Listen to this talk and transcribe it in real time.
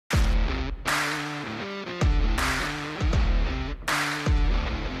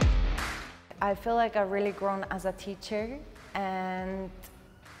I feel like I've really grown as a teacher, and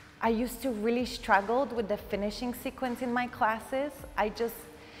I used to really struggle with the finishing sequence in my classes. I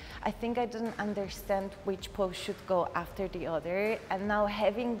think I didn't understand which pose should go after the other, and now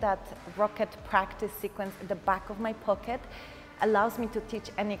having that rocket practice sequence at the back of my pocket allows me to teach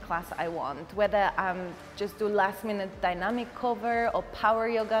any class I want, whether I'm just do last minute dynamic cover or power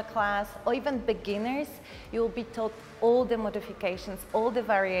yoga class, or even beginners. You'll be taught all the modifications, all the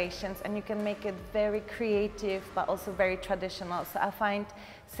variations, and you can make it very creative but also very traditional. So I find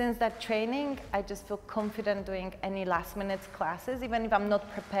since that training, I just feel confident doing any last minute classes. Even if I'm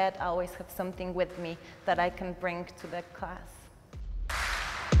not prepared, I always have something with me that I can bring to the class.